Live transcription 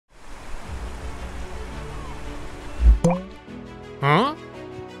Huh?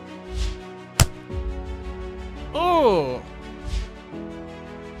 Oh!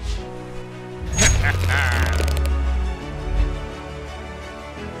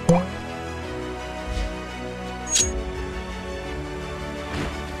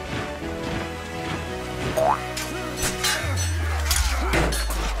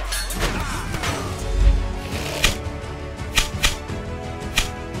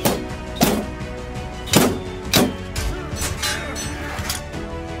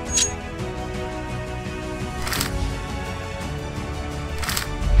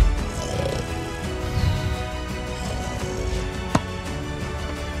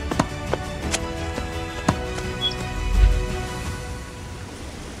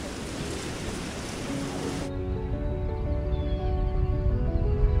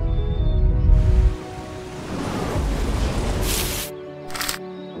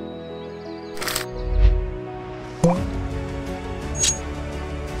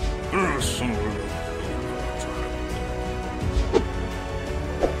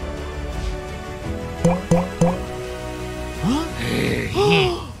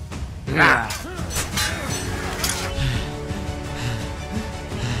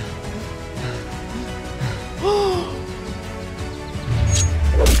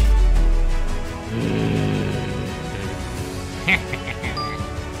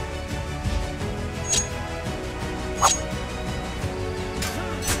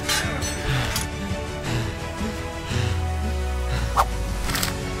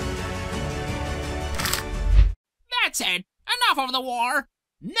 That's it! Enough of the war!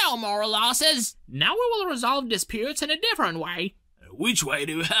 No more losses! Now we will resolve disputes in a different way. Which way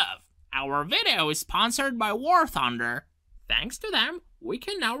do you have? Our video is sponsored by War Thunder. Thanks to them, we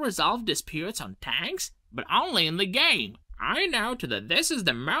can now resolve disputes on tanks, but only in the game. I know that this is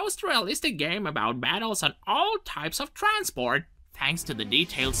the most realistic game about battles on all types of transport. Thanks to the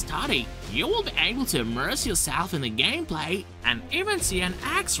detailed study, you will be able to immerse yourself in the gameplay and even see an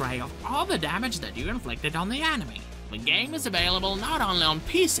X-ray of all the damage that you inflicted on the enemy. The game is available not only on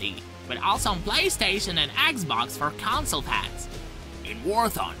PC, but also on PlayStation and Xbox for console fans. In War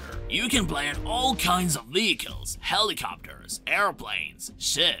Thunder, you can play on all kinds of vehicles, helicopters, airplanes,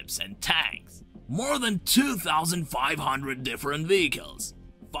 ships, and tanks. More than 2,500 different vehicles.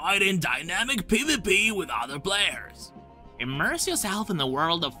 Fight in dynamic PvP with other players. Immerse yourself in the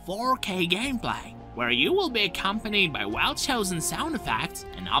world of 4K gameplay, where you will be accompanied by well-chosen sound effects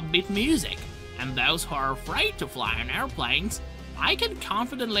and upbeat music. And those who are afraid to fly on airplanes, I can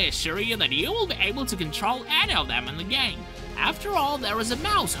confidently assure you that you will be able to control any of them in the game. After all, there is a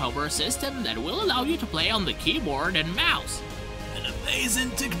mouse hover system that will allow you to play on the keyboard and mouse. An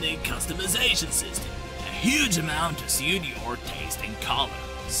amazing technique customization system, a huge amount to suit your taste and color.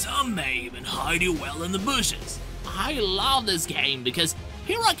 Some may even hide you well in the bushes. I love this game because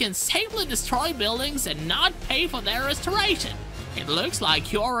here I can safely destroy buildings and not pay for their restoration. It looks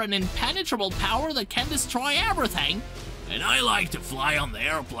like you're an impenetrable power that can destroy everything. And I like to fly on the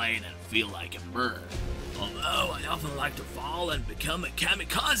airplane and feel like a bird. Although I often like to fall and become a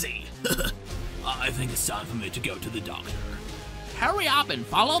kamikaze. I think it's time for me to go to the doctor. Hurry up and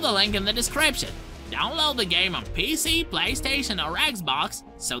follow the link in the description. Download the game on PC, PlayStation, or Xbox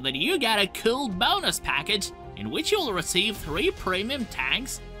so that you get a cool bonus package in which you'll receive 3 premium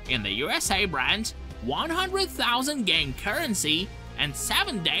tanks in the USA branch, 100,000 game currency, and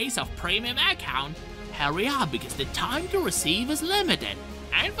 7 days of premium account. Hurry up because the time to receive is limited.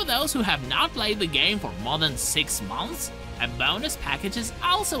 And for those who have not played the game for more than 6 months, a bonus package is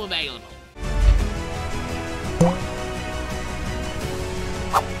also available.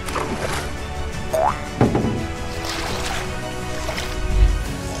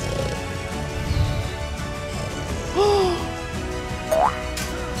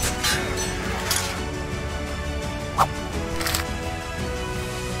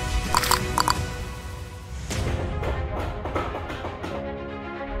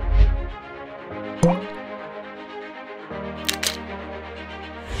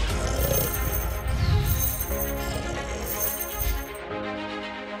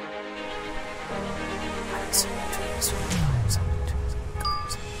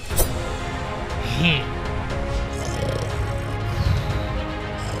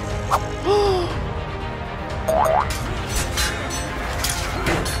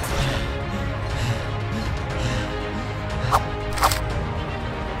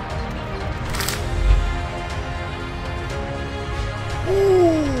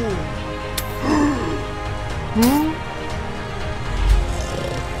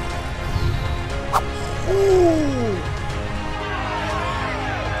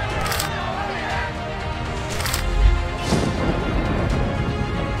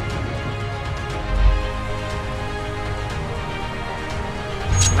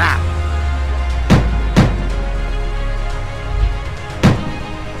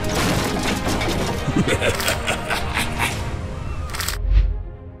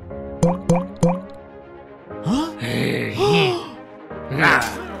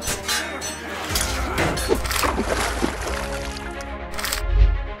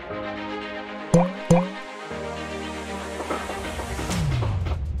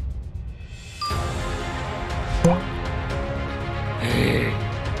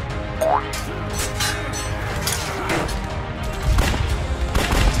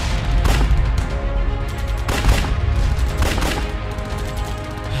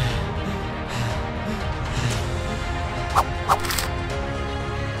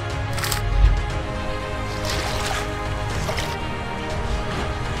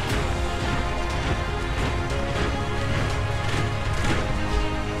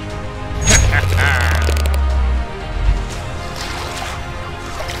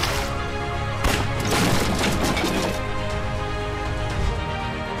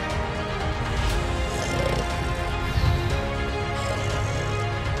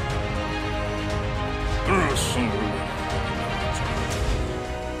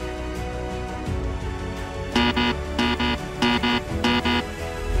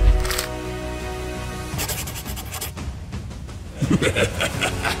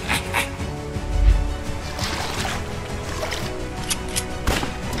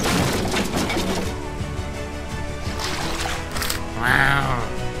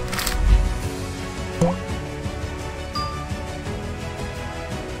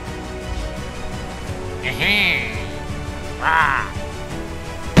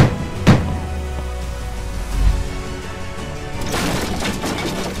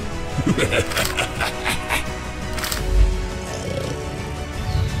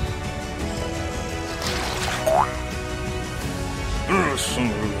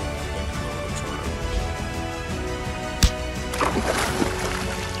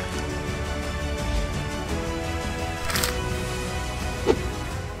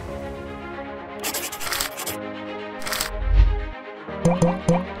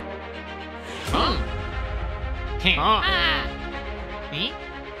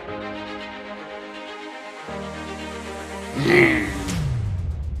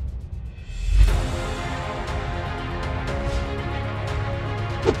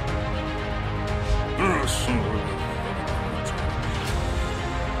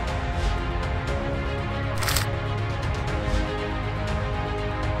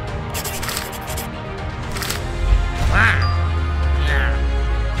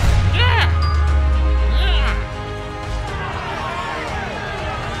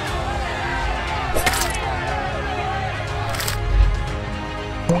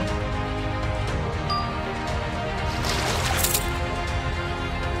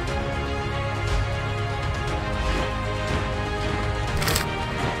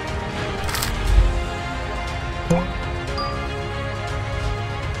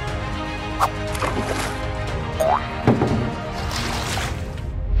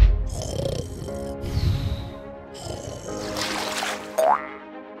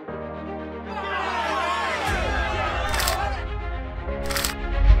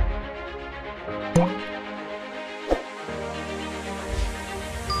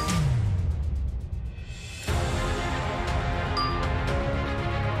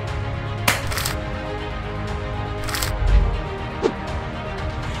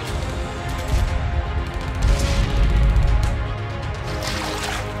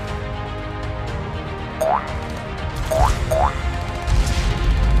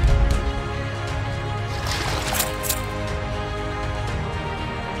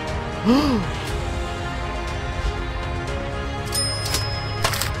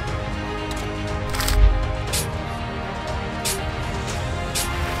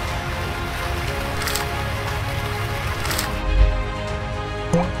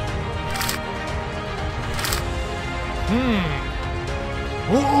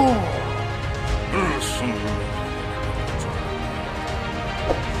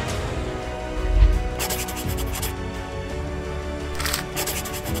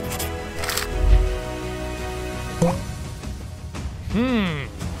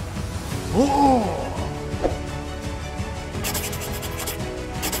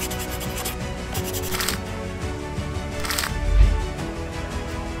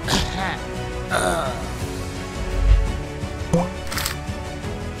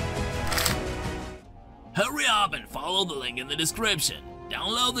 Hurry up and follow the link in the description.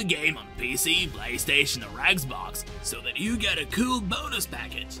 Download the game on PC, PlayStation or Xbox so that you get a cool bonus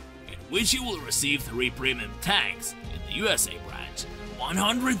package, in which you will receive 3 premium tanks in the USA branch,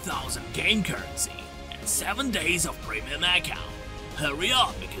 100,000 game currency, and 7 days of premium account. Hurry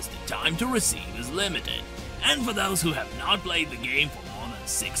up because the time to receive is limited. And for those who have not played the game for more than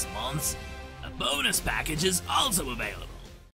 6 months, a bonus package is also available.